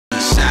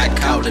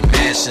haunted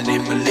mansion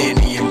in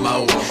millennium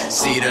mode.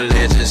 See the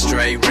legend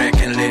straight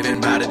wrecking,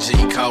 living by the G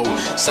code.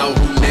 So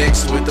who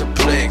next with the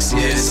plex?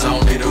 Yeah, it's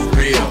only the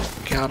real.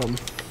 Got him.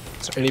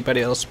 Is there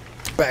anybody else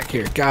back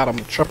here? Got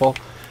him. Triple.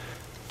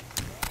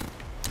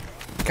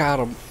 Got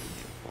him.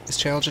 He's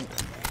challenging.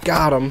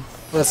 Got him.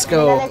 Let's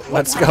go.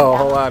 Let's go.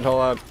 Hold on.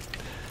 Hold on.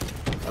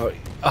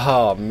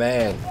 Oh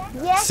man.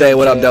 Say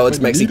what up, though. It's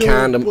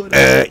mexicandom.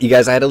 You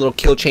guys, I had a little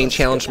kill chain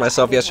challenge for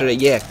myself yesterday.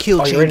 Yeah,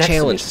 kill chain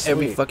challenge.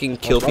 Every fucking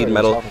kill feed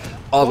medal,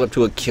 all the way up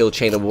to a kill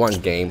chain of one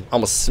game.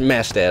 Almost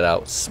smashed that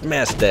out.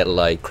 Smashed that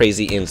like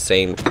crazy,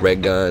 insane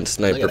red gun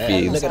sniper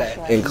feeds.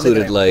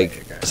 Included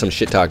like some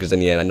shit talkers in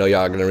the end. I know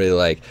y'all are gonna really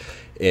like.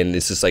 And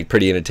it's just like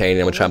pretty entertaining.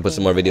 I'm gonna try and put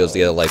some more videos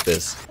together like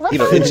this. You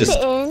know, it's just,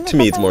 to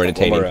me, it's more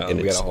entertaining, and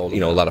it's, you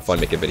know, a lot of fun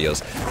making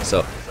videos.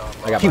 So,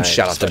 huge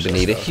shout out to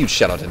Benita, huge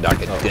shout out to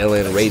Dr.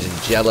 Dylan, Raging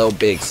Jello,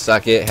 Big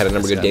Suck It. Had a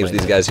number of good games with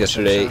these guys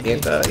yesterday,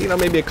 and you know,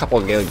 maybe a couple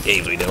of games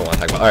we didn't want to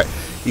talk about. All right,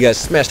 you guys,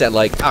 smash that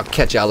like. I'll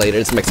catch y'all later.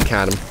 It's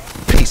mexicandom.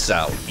 Peace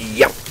out.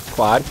 Yep.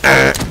 Quad.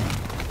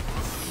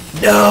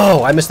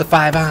 No, I missed the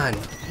 5 on.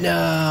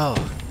 No.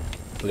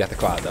 We got the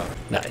quad though.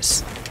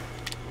 Nice.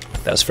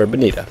 That was for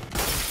Benita.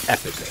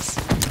 Epicness.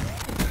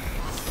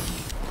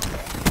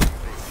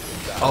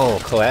 Oh,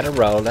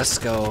 collateral. Let's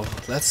go.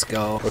 Let's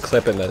go. We're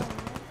clipping the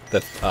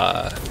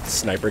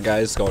sniper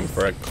guys going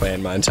for a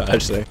clan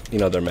montage there. You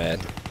know they're mad.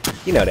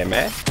 You know they're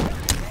mad.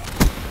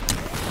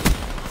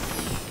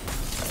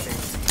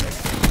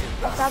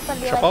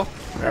 Triple.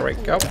 There we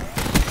go.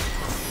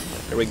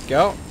 There we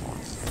go.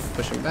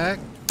 Push him back.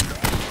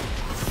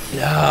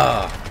 No.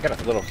 I got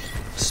a little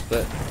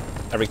split.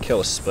 Every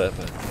kill is split,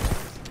 but.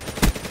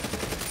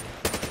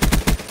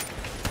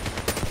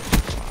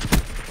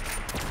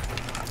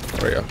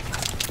 There we go.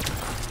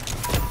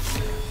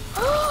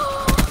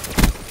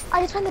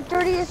 I just found the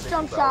dirtiest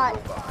jump shot.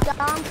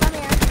 Dom, come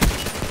here.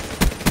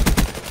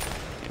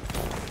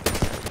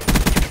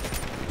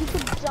 You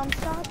could jump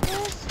shot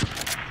this?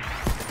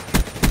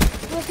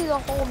 You'll see the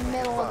whole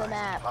middle of the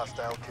map. I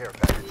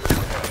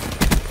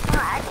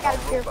got a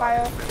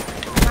purifier.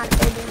 I'm not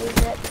afraid to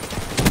use it.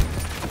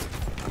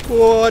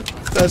 What?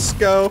 Let's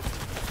go.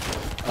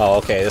 Oh,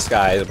 okay. This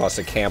guy is supposed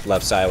to camp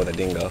left side with a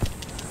dingo.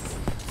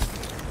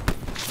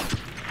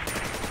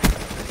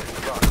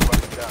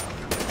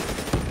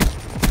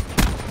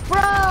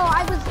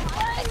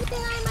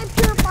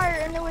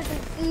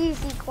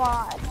 Easy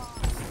quad.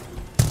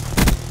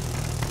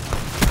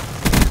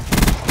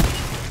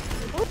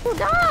 Ooh,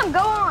 Dom, go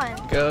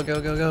on. Go,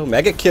 go, go, go.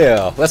 Mega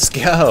kill. Let's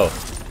go.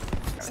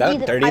 Is that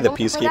how dirty the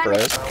Peacekeeper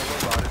is?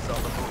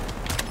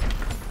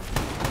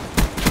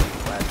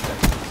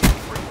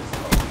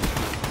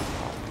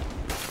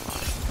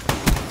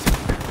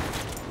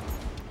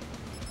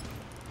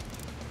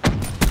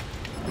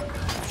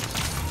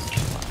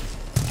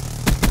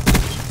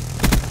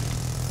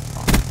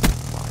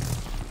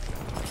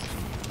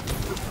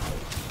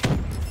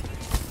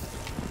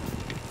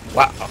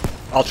 Wow.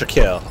 Ultra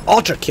kill.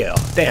 Ultra kill.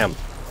 Damn.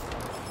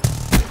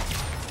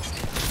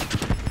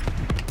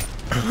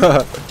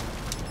 Ah.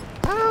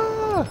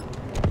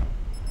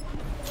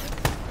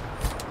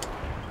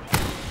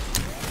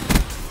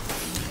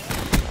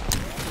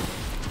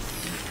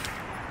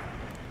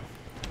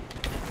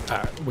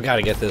 Alright, we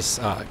gotta get this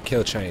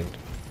kill chain.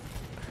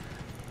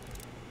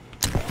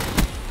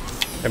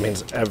 That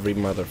means every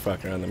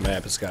motherfucker on the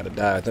map has gotta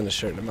die within a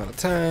certain amount of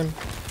time.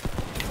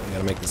 We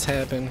gotta make this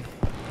happen.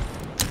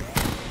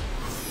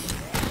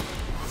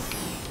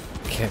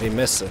 Can't be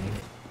missing.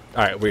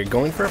 Alright, we're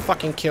going for a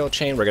fucking kill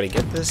chain. We're gonna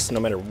get this no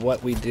matter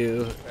what we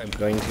do. I'm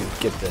going to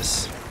get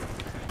this.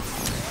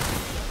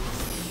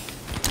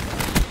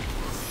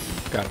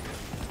 Got him.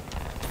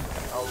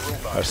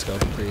 Our scope,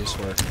 please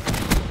work.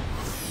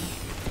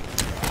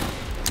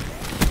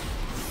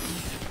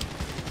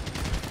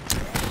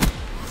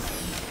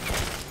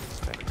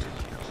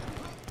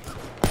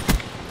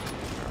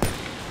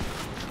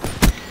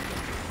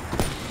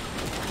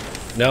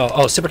 No,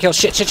 oh, super kill,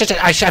 shit,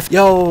 I chef.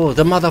 Yo,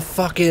 the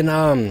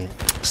motherfucking,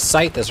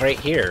 sight is right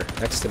here,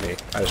 next to me.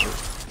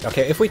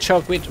 Okay, if we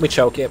choke, we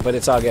choke it, but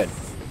it's all good.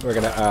 We're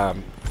gonna,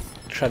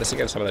 try this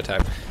again some other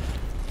time.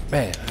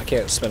 Man, I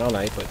can't spend all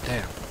night, but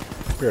damn.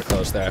 We were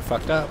close there, I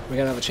fucked up. We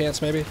got another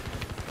chance, maybe? A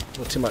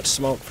little too much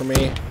smoke for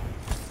me.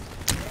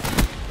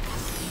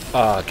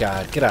 Oh,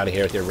 God, get out of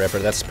here with your ripper.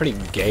 That's pretty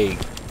gay.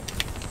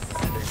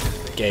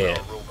 Gay.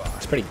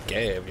 It's pretty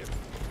gay of you.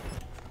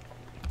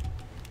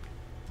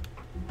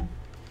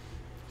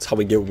 How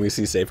we get when we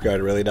see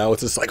safeguard really now.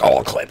 It's just like,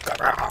 oh, clip.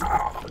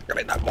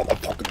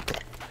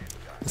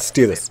 Let's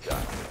do this.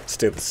 Let's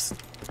do this.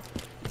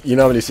 You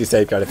know when you see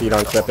safeguard, if you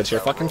don't clip, it's your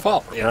fucking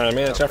fault. You know what I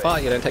mean? It's your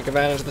fault. You didn't take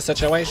advantage of the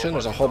situation.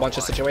 There's a whole bunch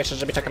of situations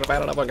to be taken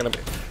advantage of. We're going to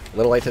be a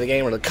little late to the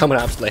game. We're coming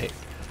out late.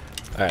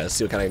 Alright, let's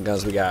see what kind of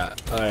guns we got.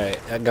 Alright,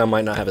 that gun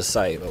might not have a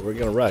sight, but we're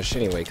going to rush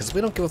anyway, because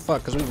we don't give a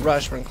fuck, because we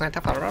rush. We're in clan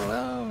top.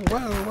 Whoa,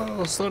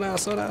 whoa, slow down,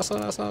 slow down, slow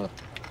down, slow down.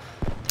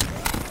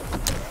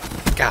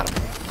 Got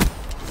him.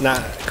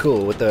 Not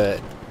cool with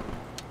the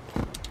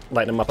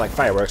lighting them up like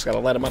fireworks. Gotta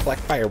light them up like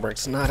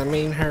fireworks. Know what I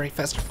mean? Hurry,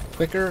 faster,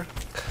 quicker.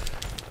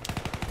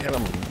 And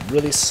I'm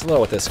really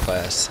slow at this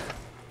class.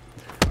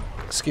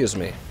 Excuse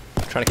me.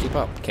 I'm trying to keep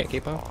up. Can't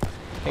keep up.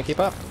 Can't keep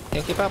up.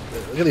 Can't keep up.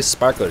 Look at these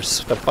sparklers.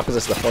 What the fuck is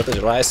this? The 4th of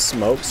July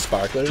smoke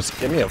sparklers?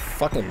 Give me a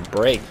fucking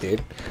break,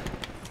 dude.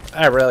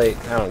 I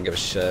don't give a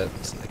shit.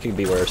 It could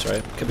be worse, right?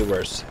 It could be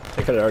worse.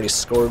 They could have already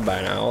scored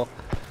by now.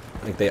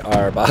 Like they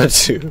are about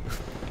to.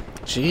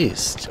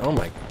 Jeez. Oh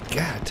my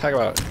god. Talk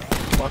about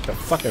the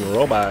fucking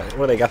robot.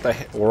 Where they got the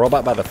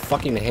robot by the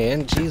fucking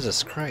hand?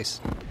 Jesus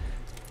Christ.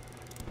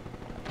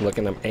 I'm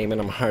looking, I'm aiming,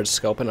 I'm hard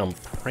scoping, I'm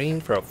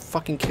praying for a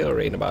fucking kill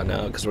rate about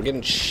now because we're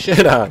getting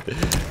shit on.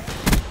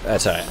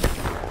 That's alright.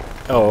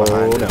 Oh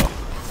no.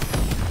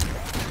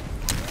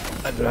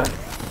 I'm not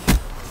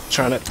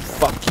trying to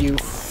fuck you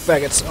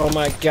faggots. Oh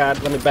my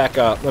god, let me back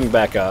up. Let me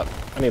back up.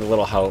 I need a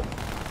little help.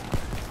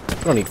 I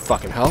don't need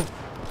fucking help.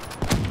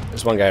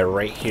 There's one guy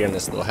right here in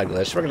this little head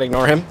glitch. We're gonna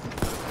ignore him.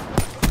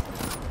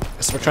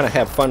 Guess we're trying to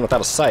have fun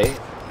without a sight.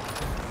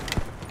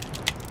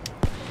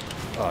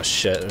 Oh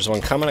shit, there's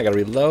one coming. I gotta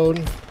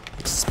reload.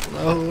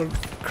 Explode.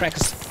 Crack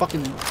his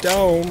fucking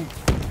dome.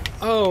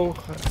 Oh.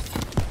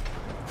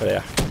 Oh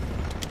yeah.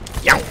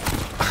 Yow!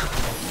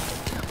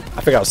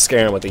 I think I was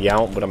scaring him with the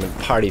yow, but I'm in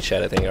party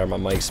chat, I think, or my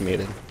mic's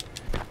muted.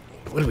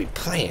 What are we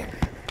playing?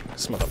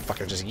 This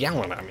motherfucker just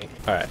yelling at me.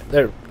 Alright,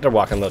 they're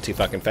walking a little too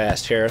fucking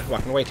fast here.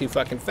 Walking way too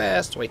fucking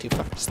fast. Way too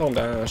fucking. Slow him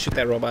down. Shoot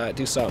that robot.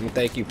 Do something.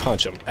 Thank you.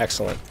 Punch him.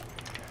 Excellent.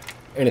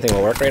 Anything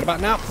will work right about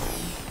now.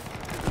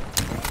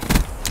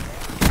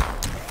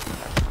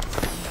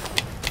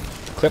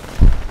 Clip.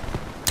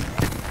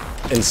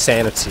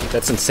 Insanity.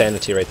 That's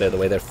insanity right there, the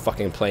way they're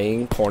fucking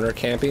playing corner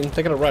camping.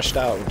 They could have rushed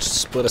out and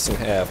split us in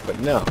half, but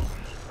no.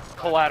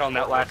 Collide on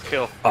that last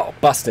kill. Oh,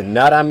 busting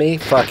nut on me?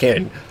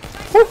 Fucking.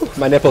 Woo,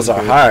 my nipples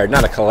are hard,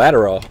 not a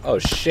collateral. Oh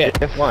shit.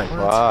 One.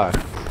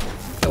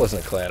 That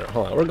wasn't a collateral.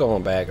 Hold on, we're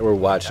going back. We're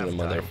watching the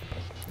mother.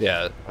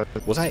 Yeah.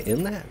 Was I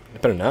in that? I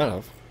better not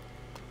have.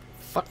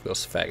 Fuck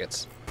those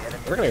faggots.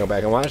 We're gonna go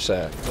back and watch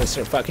that.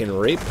 Instant fucking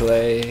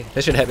replay.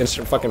 They should have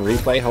instant fucking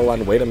replay. Hold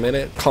on, wait a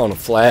minute. Calling a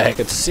flag. I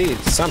could see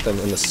something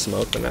in the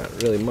smoke, but not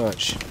really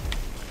much.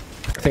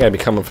 I think I'd be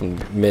coming from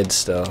mid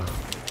still.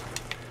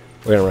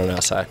 We're gonna run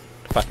outside.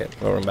 Fuck it.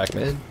 We'll run back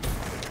mid.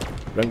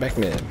 Run back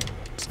mid.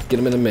 Let's get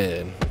him in the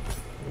mid.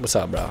 What's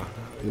up, bro?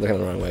 You're looking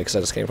the wrong way because I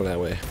just came from that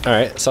way.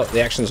 Alright, so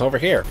the action's over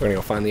here. We're gonna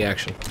go find the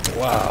action.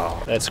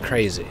 Wow, that's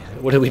crazy.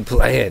 What are we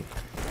playing?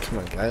 Come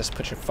on, guys,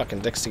 put your fucking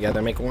dicks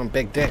together, make one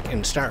big dick,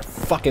 and start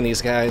fucking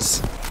these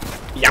guys.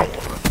 Yow!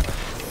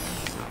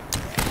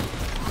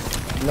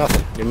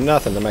 Nothing. You're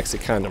nothing, the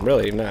mexicandom.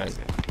 Really, you're not.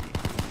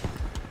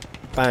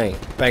 Bang.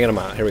 Banging them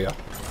out. Here we go.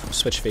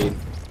 Switch feed.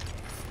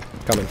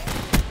 Coming.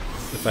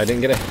 If I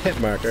didn't get a hit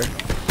marker.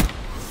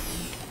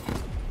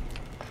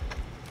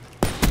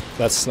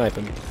 That's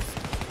sniping.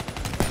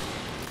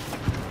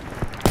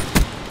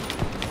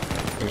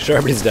 I'm sure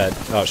everybody's dead.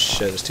 Oh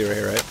shit, there's two right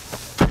here, right?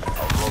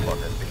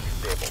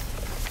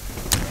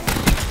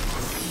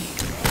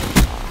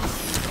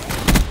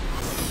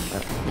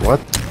 What?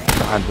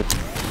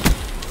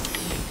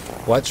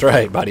 What's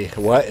right, buddy?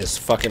 What is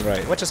fucking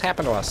right? What just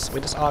happened to us? We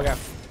just all got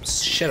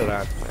shitted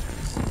on.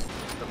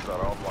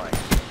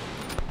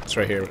 It's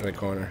right here in the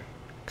corner.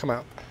 Come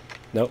out.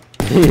 Nope.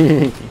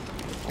 You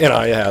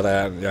know, yeah,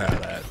 that. Yeah,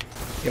 that.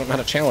 You don't know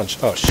how to challenge.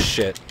 Oh,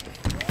 shit.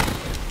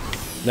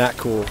 Not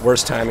cool.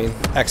 Worst timing.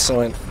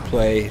 Excellent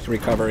play.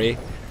 Recovery.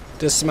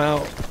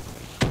 Dismount.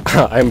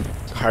 I'm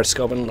hard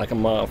scoping like a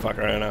motherfucker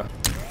right now.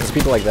 There's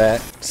people like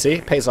that.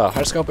 See? Pays off.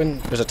 Hard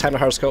scoping. There's a time to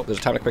hard scope. There's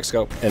a time to quick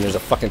scope. And there's a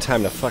fucking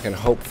time to fucking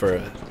hope for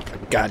a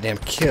goddamn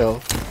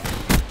kill.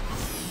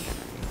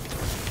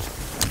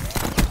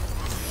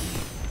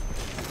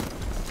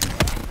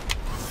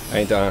 I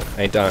ain't done.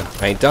 I ain't done.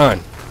 I ain't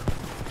done.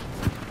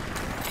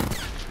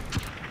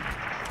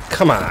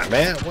 Come on,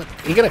 man. What?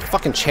 Are you gonna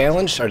fucking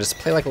challenge or just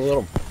play like a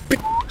little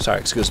bitch?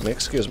 Sorry, excuse me.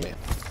 Excuse me.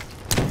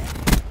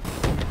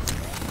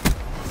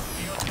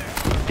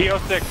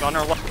 PO6 on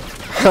our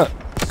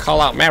left. Call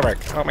out Maverick.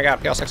 Oh my god,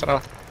 PO6 on our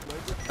left.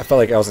 I felt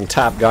like I was in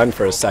Top Gun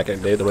for a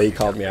second, dude, the way you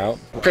called me out.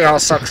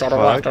 PO6 on the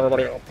left,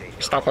 everybody.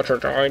 Stop what you're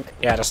doing.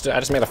 Yeah, I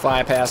just made a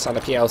fly pass on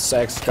the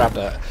PO6, dropped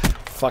a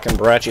fucking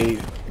Brecci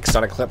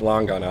exotic clip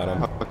long gun on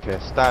him. Okay,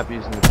 stop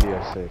using the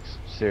PO6.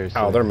 Seriously.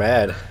 Oh, they're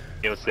mad.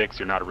 PO6,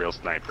 you're not a real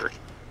sniper.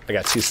 I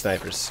got two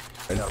snipers.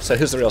 So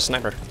who's the real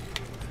sniper?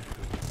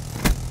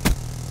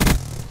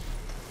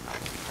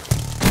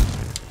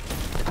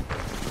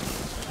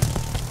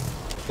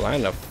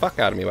 Blind the fuck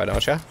out of me, why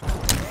don't ya?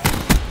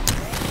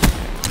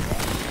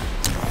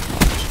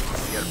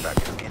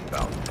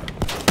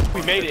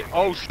 We made it.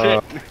 Oh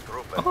shit.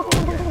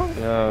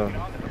 No.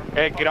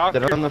 Hey, get off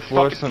Get your on the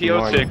floor, fucking something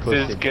more, you PO6s.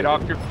 pussy Get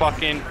off your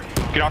fucking,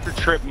 get off your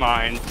trip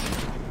mines.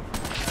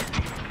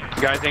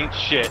 You guys ain't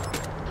shit.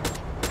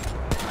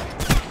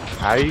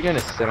 How are you gonna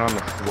sit on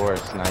the floor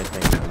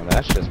sniping them?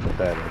 That's just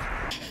pathetic.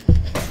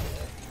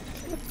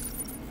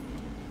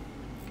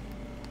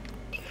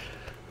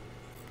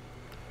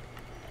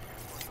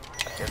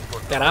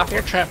 Get off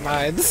your trip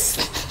mines.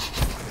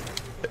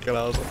 Get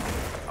out.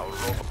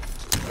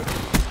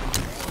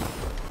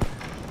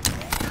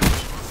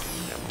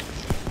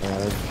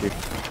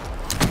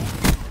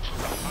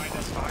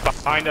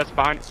 Behind us,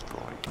 behind us.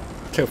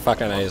 Too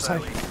fucking easy.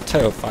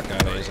 Too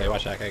fucking easy.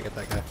 Watch out, I can't get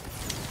that guy.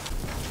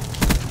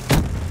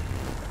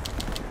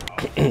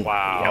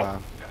 Wow.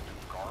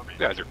 You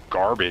guys are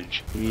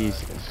garbage.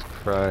 Jesus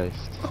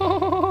Christ.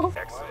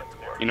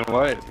 You know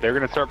what? They're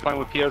gonna start playing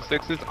with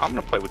PO6s. I'm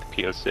gonna play with the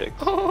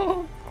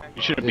PO6.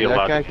 You shouldn't be Dude, that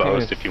allowed guy to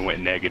boast can't- if you went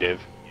negative.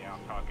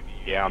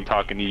 Yeah, I'm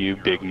talking to you,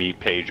 Big Meat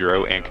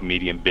Pedro and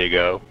comedian Big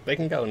O. They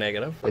can go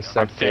negative. They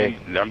suck dick.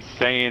 I'm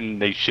saying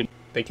they shouldn't.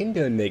 They can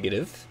go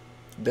negative.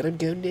 Let them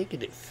go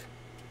negative.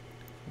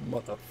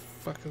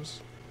 Motherfuckers.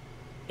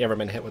 You ever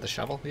been hit with a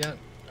shovel yet?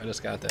 I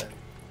just got that.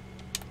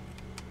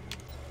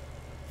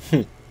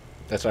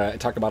 That's why I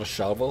talk about a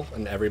shovel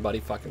and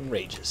everybody fucking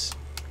rages.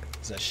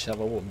 'Cause that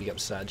shovel will be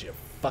upside your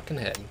fucking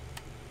head.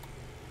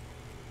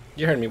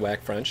 You heard me,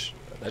 Whack French.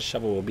 That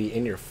shovel will be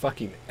in your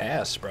fucking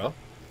ass, bro.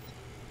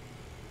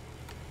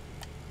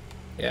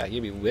 Yeah,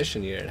 you'd be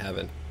wishing you're in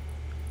heaven.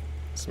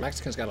 This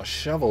Mexican's got a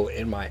shovel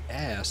in my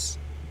ass.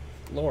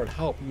 Lord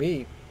help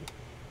me.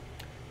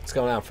 What's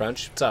going on,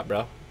 French? What's up,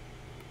 bro?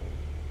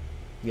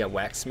 You got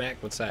Whack Smack?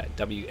 What's that?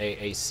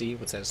 WAAC?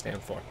 What's that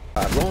stand for?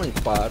 Rolling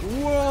quad.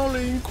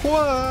 Rolling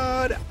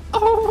quad.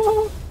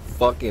 Oh!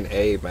 Fucking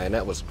A, man.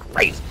 That was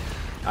great.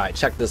 Alright,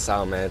 check this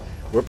out, man.